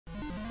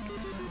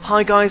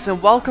Hi guys,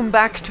 and welcome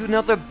back to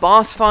another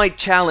boss fight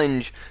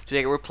challenge.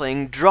 Today we're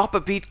playing Drop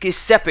a Beat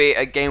Giuseppe,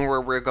 a game where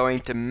we're going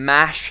to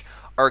mash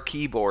our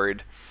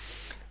keyboard.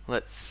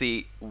 Let's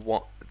see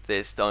what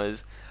this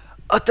does.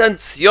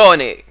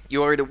 Attenzione!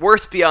 You are the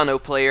worst piano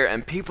player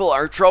and people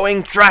are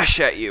throwing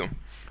trash at you.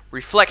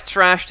 Reflect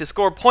trash to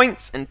score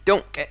points and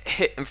don't get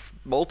hit and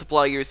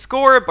multiply your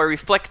score by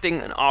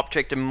reflecting an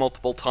object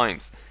multiple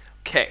times.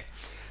 Okay.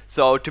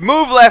 So, to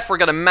move left, we're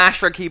going to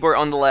mash our keyboard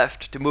on the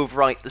left. To move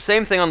right, the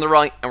same thing on the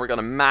right, and we're going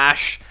to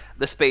mash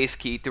the space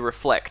key to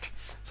reflect.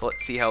 So,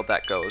 let's see how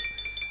that goes.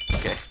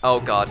 Okay. Oh,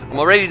 God. I'm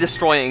already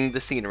destroying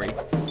the scenery.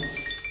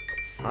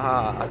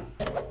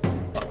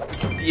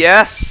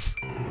 Yes!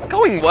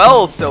 Going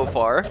well so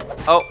far.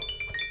 Oh.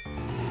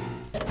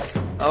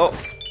 Oh.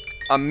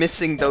 I'm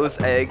missing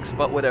those eggs,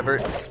 but whatever.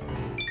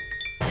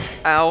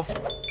 Ow.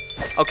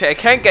 Okay, I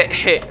can't get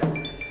hit,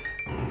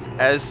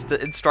 as the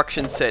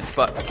instructions said,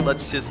 but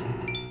let's just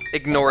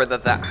ignore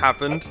that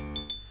happened.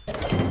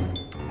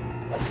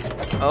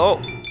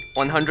 Oh,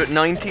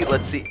 190,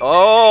 let's see.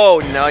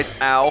 Oh, nice,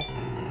 ow.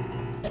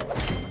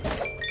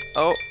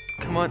 Oh,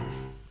 come on.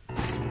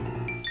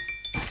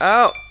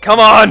 Oh, come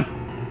on!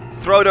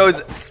 Throw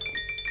those.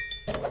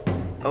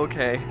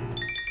 Okay.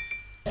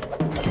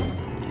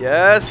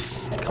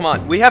 Yes, come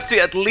on. We have to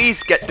at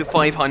least get to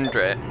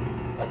 500.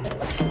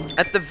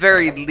 At the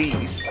very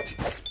least.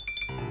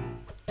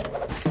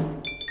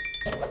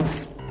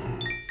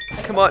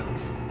 Come on.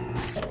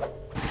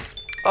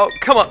 Oh,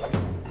 come on.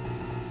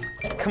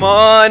 Come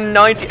on,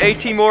 90,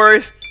 80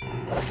 more.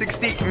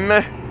 60,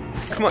 meh.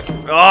 Come on.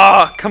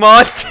 Ah, oh, come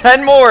on,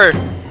 10 more.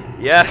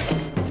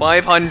 Yes,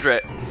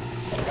 500.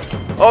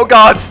 Oh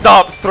God,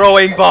 stop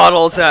throwing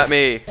bottles at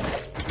me.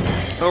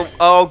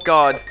 Oh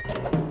God.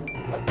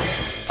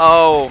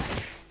 Oh.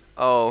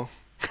 Oh.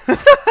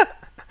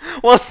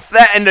 Well,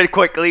 that ended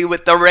quickly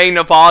with the rain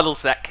of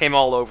bottles that came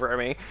all over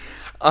me.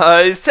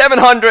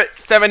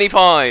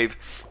 775.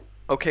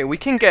 Okay, we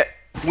can get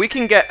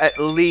at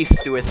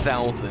least to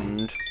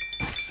 1,000.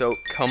 So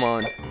come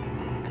on,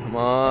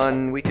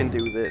 we can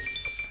do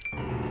this.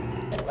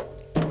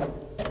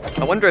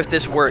 I wonder if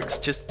this works.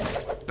 Just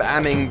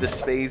spamming the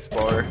space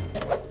bar.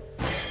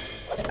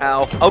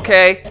 Ow.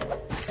 Okay,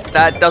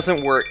 that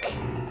doesn't work.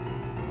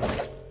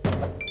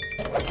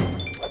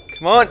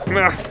 Come on.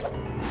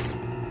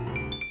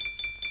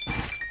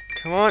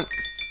 Come on.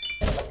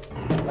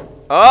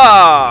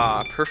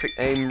 Ah, perfect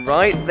aim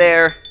right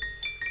there.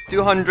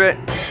 200.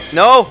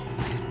 No!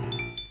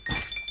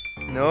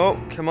 No,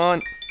 come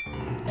on.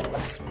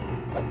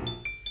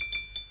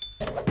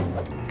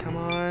 Come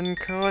on,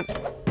 come on.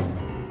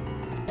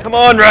 Come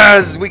on,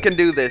 Raz! We can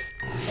do this.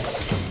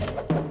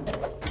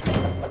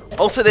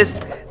 Also, this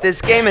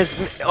game is...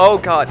 Oh,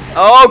 God.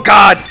 Oh,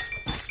 God!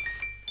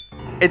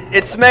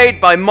 It's made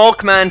by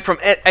Molkman from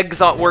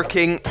Exot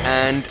Working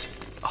and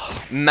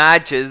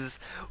Majus,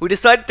 who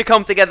decided to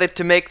come together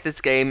to make this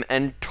game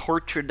and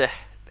torture the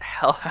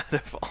hell out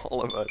of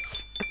all of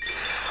us.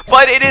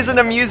 But it is an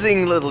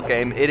amusing little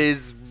game. It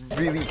is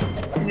really...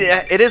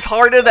 Yeah, it is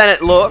harder than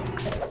it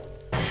looks.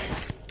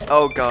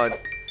 Oh God.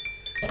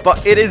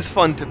 But it is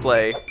fun to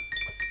play.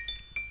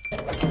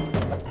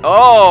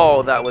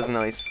 Oh, that was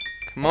nice.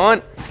 Come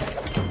on.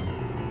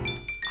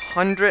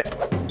 100.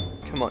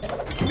 Come on.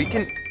 We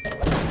can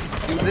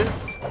do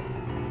this.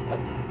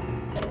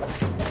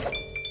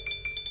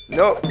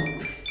 No.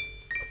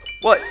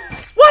 What?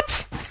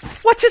 What?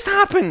 What just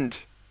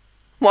happened?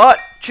 What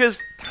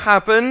just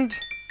happened?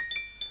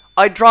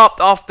 I dropped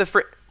off the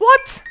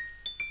What?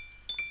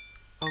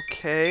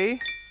 Okay.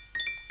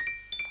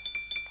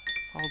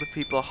 All the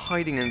people are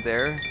hiding in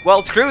there.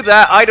 Well, screw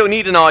that. I don't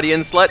need an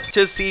audience. Let's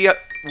just see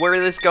where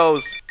this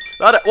goes.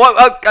 Whoa,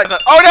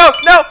 oh no,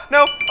 no,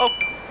 no. Oh.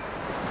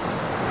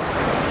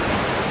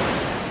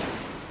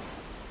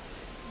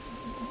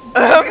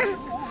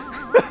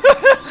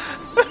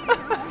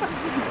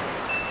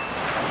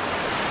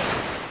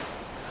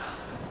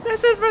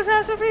 This is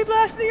Razastrophy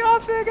blasting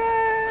off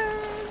again!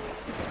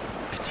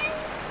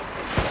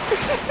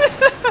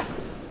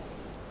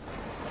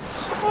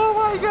 Oh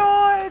my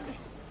God!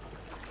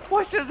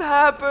 What just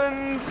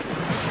happened?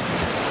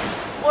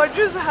 What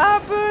just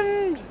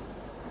happened?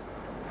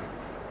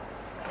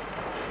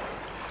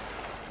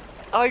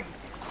 I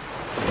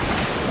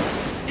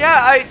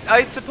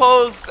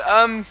suppose,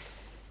 I'm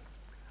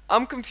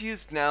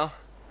confused now.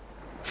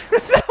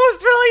 That was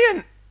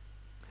brilliant!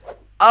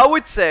 I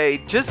would say,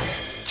 just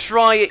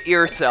try it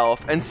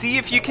yourself and see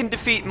if you can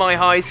defeat my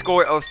high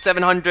score of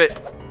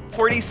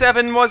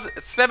 747. Was it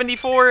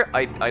 74?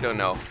 I don't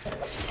know,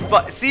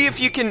 but see if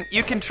you can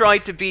try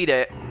to beat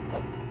it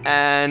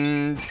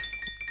and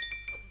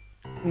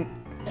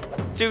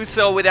do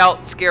so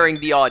without scaring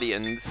the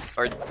audience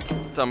or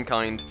some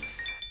kind.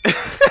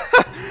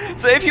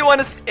 So if you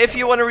want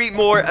to read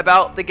more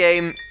about the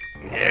game,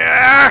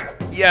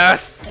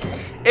 yes,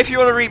 if you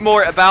want to read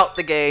more about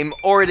the game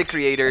or the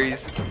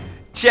creators,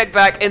 check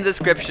back in the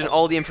description.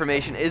 All the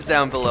information is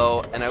down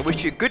below, and I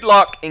wish you good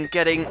luck in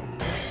getting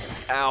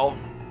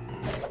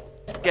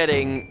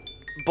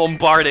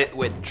bombard it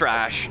with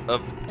trash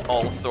of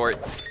all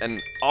sorts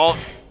and all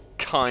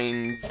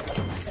kinds.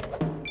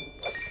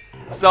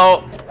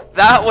 So,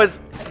 that was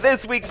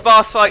this week's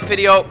boss fight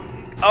video.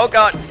 Oh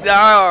god,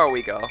 there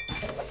we go.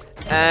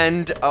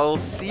 And I'll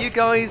see you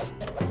guys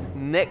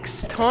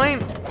next time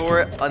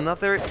for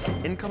another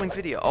incoming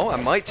video. Oh, I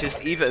might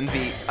just even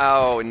be...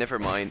 Oh, never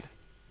mind.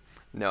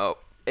 No,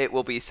 it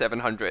will be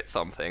 700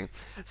 something.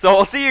 So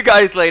I'll see you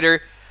guys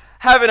later.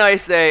 Have a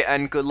nice day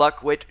and good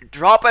luck with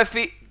Drop a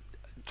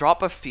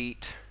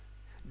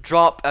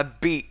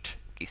Beat,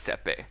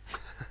 Giuseppe.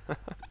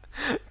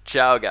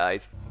 Ciao,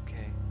 guys.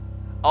 Okay.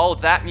 Oh,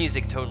 that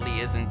music totally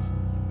isn't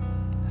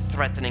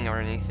threatening or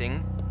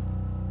anything.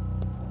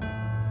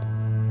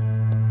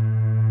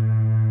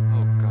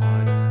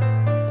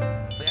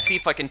 Let's see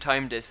if I can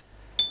time this.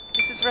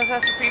 This is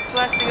Razastrophy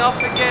blasting off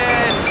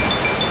again!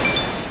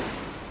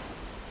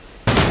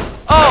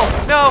 Oh!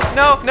 No!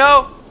 No!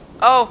 No!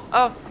 Oh!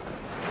 Oh!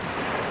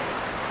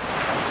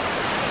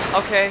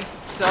 Okay,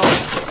 so...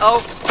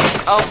 Oh!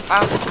 Oh!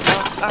 Ow!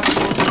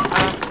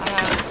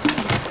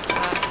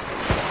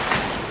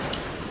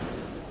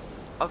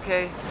 Ow!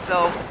 Okay,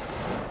 so...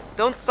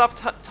 Don't stop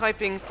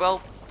typing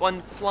while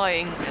one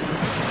flying.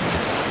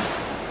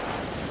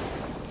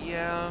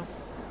 Yeah...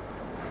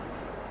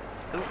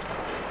 Oops.